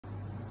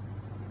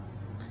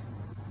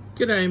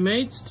G'day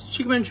mates,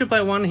 Chickaman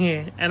 1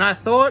 here, and I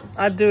thought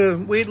I'd do a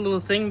weird little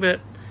thing, but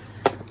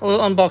a little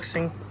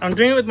unboxing. I'm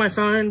doing it with my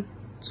phone,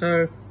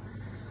 so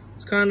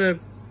it's kind of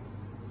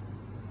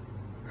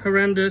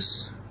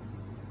horrendous.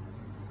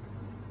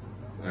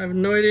 I have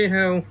no idea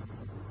how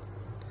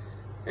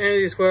any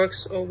of this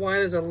works or why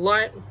there's a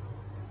light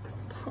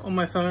on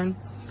my phone,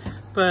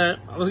 but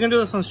I was gonna do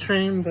this on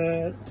stream,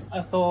 but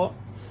I thought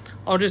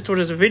I'll just do it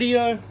as a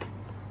video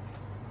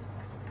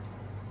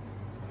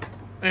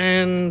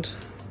and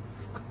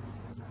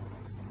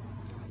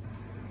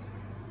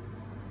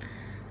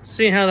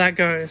see how that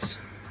goes.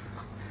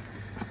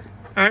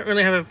 I don't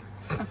really have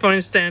a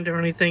phone stand or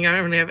anything. I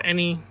don't really have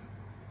any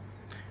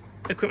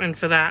equipment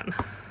for that.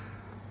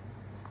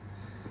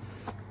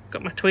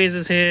 Got my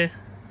tweezers here.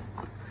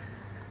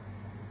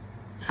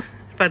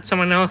 If I had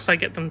someone else,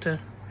 I'd get them to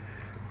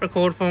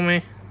record for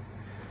me.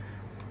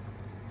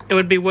 It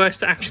would be worse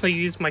to actually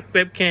use my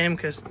webcam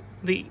because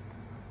the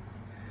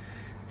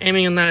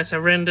aiming on that is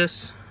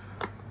horrendous.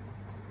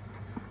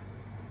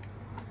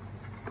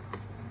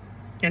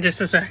 In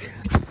just a sec.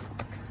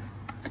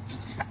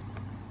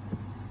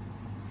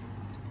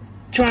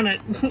 Trying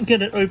to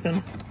get it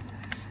open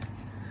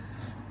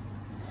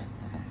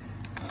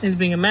is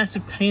being a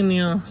massive pain in the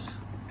ass.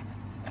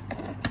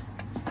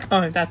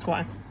 Oh, that's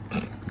why.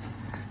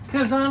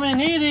 Because I'm an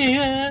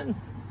idiot.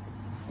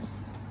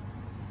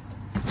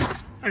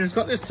 I just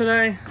got this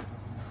today.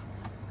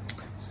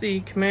 It's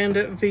the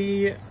Commander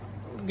V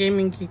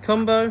Gaming Key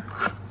Combo.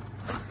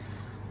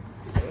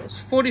 It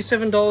was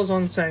 $47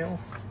 on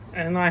sale,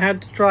 and I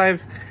had to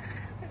drive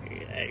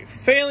a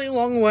fairly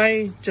long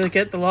way to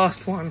get the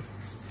last one.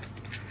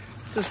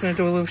 Just gonna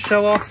do a little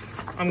show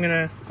off. I'm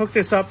gonna hook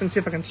this up and see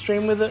if I can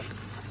stream with it.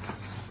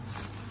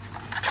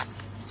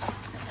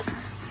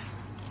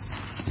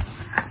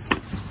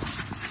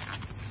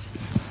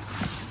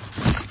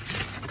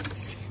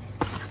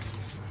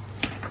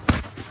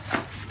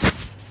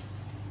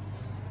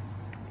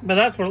 But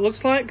that's what it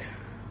looks like.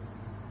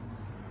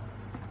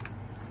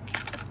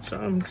 So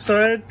I'm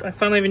excited. I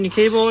finally have a new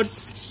keyboard.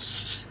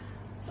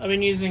 I've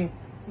been using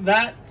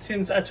that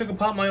since I took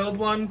apart my old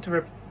one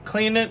to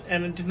clean it,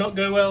 and it did not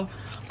go well.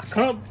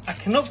 I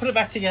cannot put it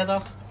back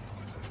together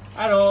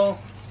at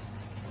all.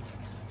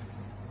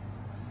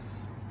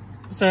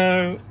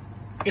 So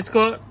it's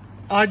got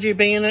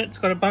RGB in it. It's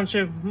got a bunch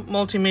of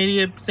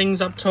multimedia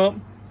things up top,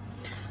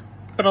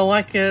 but I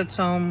like its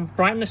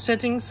brightness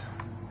settings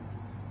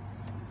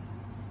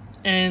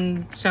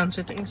and sound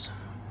settings.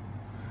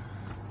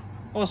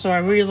 Also, I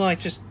really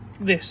like just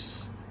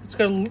this. It's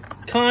got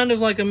kind of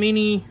like a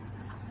mini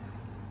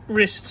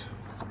wrist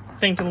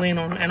thing to lean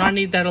on, and I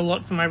need that a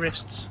lot for my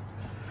wrists.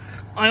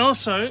 I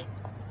also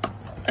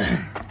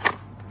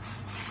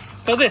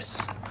got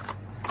this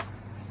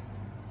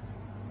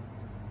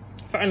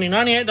for only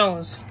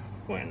 $98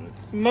 when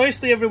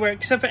mostly everywhere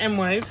except for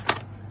M-Wave.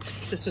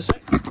 Just a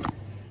sec.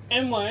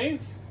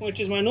 M-Wave,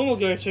 which is my normal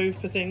go-to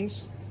for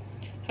things,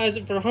 has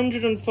it for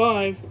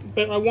 $105,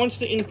 but I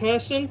wanted it in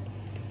person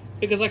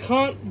because I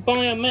can't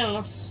buy a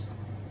mouse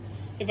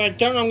if I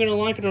don't know I'm going to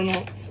like it or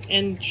not,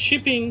 and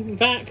shipping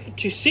back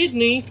to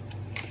Sydney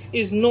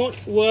is not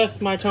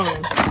worth my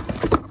time.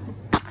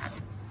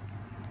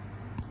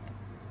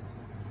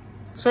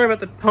 Sorry about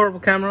the horrible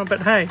camera,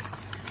 but hey,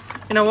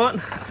 you know what?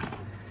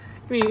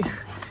 When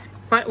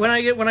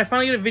I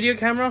finally get a video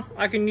camera,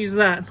 I can use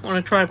that on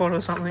a tripod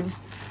or something.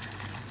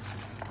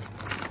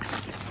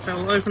 So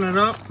we'll open it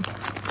up.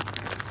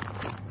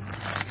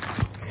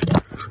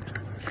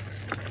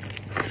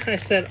 I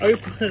said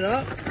open it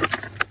up.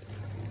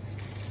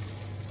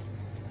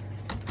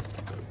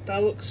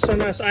 That looks so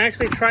nice. I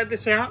actually tried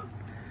this out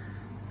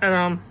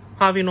at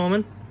Harvey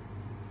Norman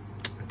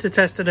to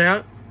test it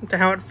out, to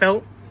how it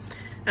felt,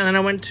 and then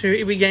I went to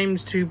EB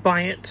Games to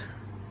buy it,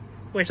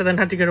 which I then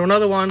had to go to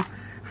another one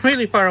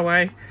really far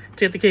away to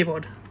get the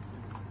keyboard.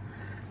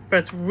 But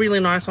it's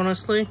really nice,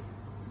 honestly.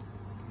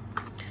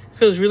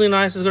 Feels really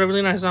nice. It's got a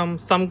really nice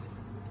thumb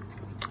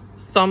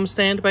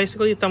stand,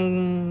 basically,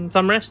 thumb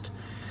rest.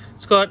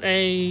 It's got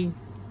a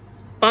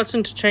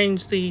button to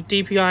change the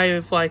DPI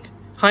of like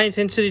high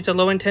intensity to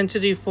low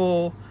intensity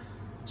for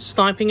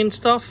sniping and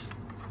stuff.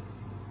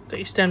 Got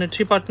your standard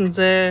 2 buttons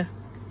there,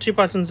 2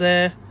 buttons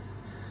there.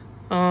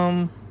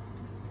 I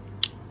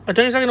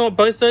don't exactly know what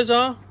both those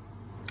are.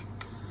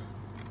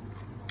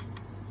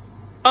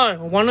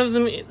 Oh, one of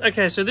them,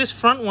 okay, so this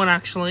front one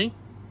actually,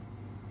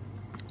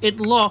 it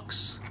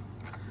locks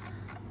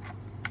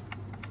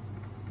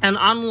and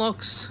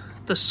unlocks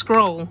the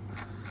scroll,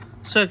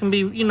 so it can be,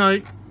 you know,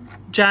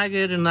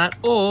 jagged and that,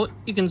 or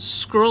you can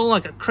scroll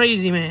like a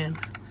crazy man.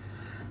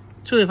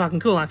 It's really fucking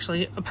cool,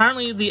 actually.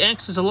 Apparently the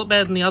X is a lot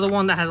better than the other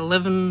one that had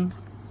 11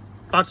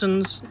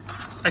 buttons,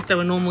 like they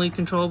were normally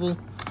controllable.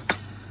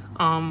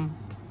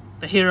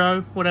 The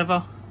Hero,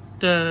 whatever.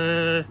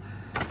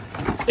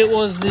 It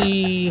was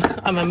the,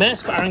 I'm a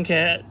mess, but I don't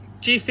care,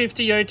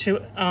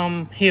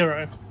 G50O2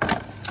 Hero.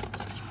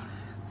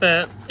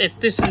 But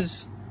this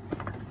is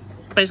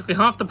basically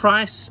half the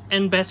price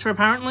and better,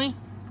 apparently.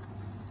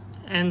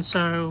 and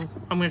so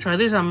I'm going to try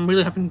this. I'm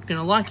really hoping you're going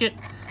to like it.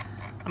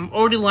 I'm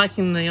already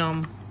liking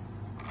the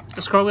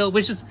scroll wheel,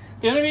 which is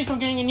the only reason I'm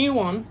getting a new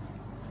one.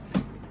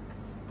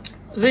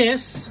 The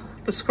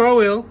scroll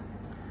wheel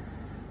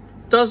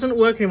doesn't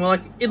work anymore.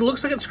 Like, it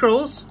looks like it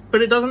scrolls,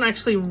 but it doesn't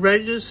actually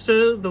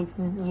register the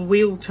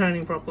wheel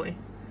turning properly.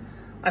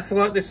 I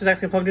forgot this is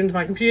actually plugged into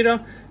my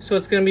computer, so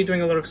it's going to be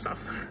doing a lot of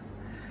stuff.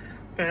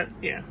 But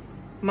yeah,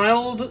 my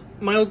old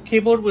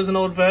keyboard was an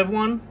old Verve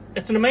one.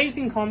 It's an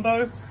amazing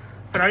combo,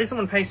 but I just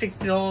want to pay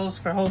 $60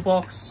 for a whole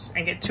box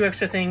and get 2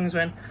 extra things,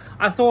 when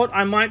I thought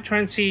I might try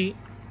and see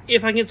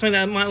if I can get something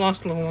that might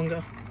last a little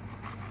longer.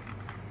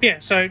 Yeah,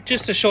 so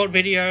just a short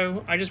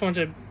video. I just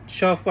wanted to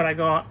show off what I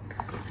got.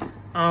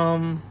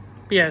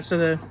 Yeah, so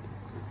the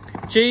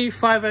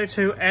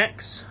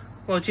G502X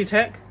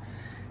Logitech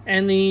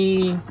and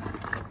the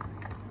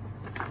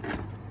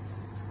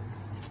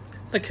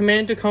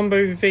Commander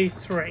Combo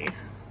V3.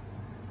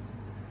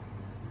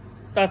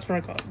 That's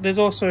what I got. There's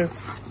also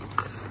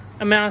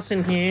a mouse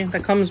in here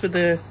that comes with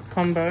the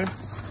combo.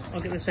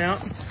 I'll get this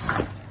out.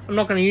 I'm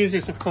not going to use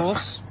this, of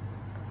course,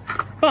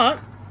 but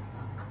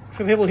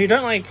for people who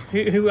don't like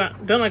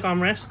don't like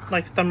armrests,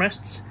 like thumb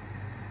rests,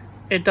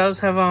 it does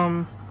have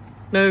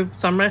no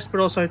thumb rest, but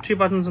also 2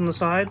 buttons on the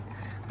side.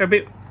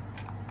 They're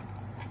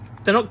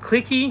not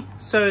clicky,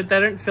 so they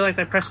don't feel like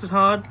they press as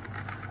hard.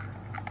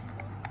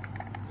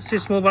 There's 2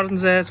 small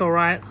buttons there, it's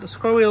alright. The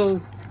scroll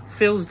wheel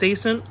feels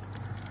decent,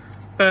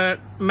 but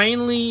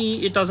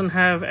mainly it doesn't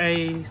have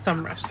a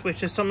thumb rest,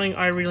 which is something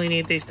I really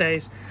need these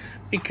days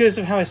because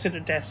of how I sit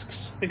at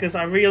desks, because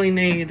I really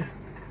need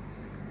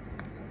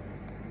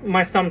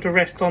my thumb to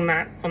rest on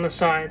that on the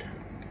side.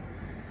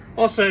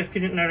 Also, if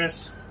you didn't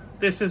notice,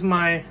 this is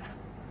my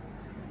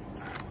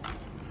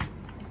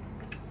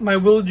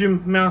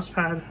Wilgem mouse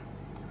pad.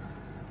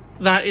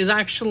 That is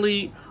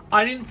actually,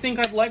 I didn't think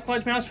I'd like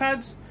large mouse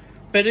pads,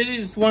 but it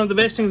is one of the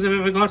best things I've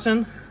ever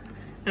gotten,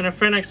 and a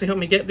friend actually helped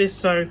me get this,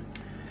 so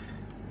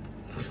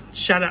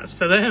shout outs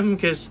to them,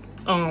 because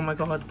oh my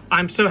god,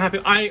 I'm so happy.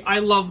 I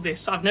love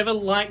this. I've never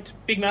liked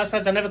big mouse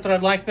pads, I never thought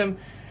I'd like them,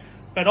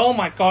 but oh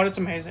my god, it's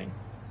amazing.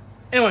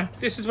 Anyway,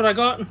 this is what I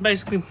got.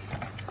 Basically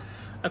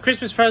a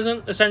Christmas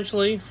present,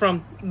 essentially,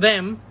 from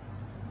them,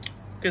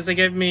 because they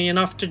gave me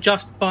enough to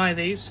just buy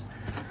these.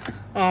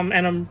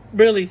 And I'm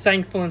really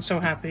thankful and so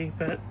happy,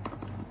 but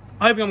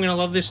I hope I'm going to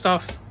love this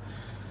stuff.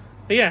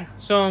 But yeah,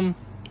 so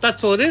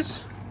that's all it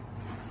is.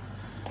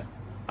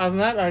 Other than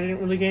that, I didn't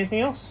really get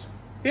anything else.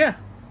 But yeah.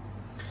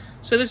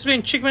 So this has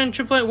been Chickman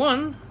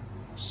 888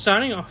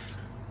 signing off.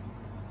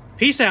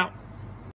 Peace out.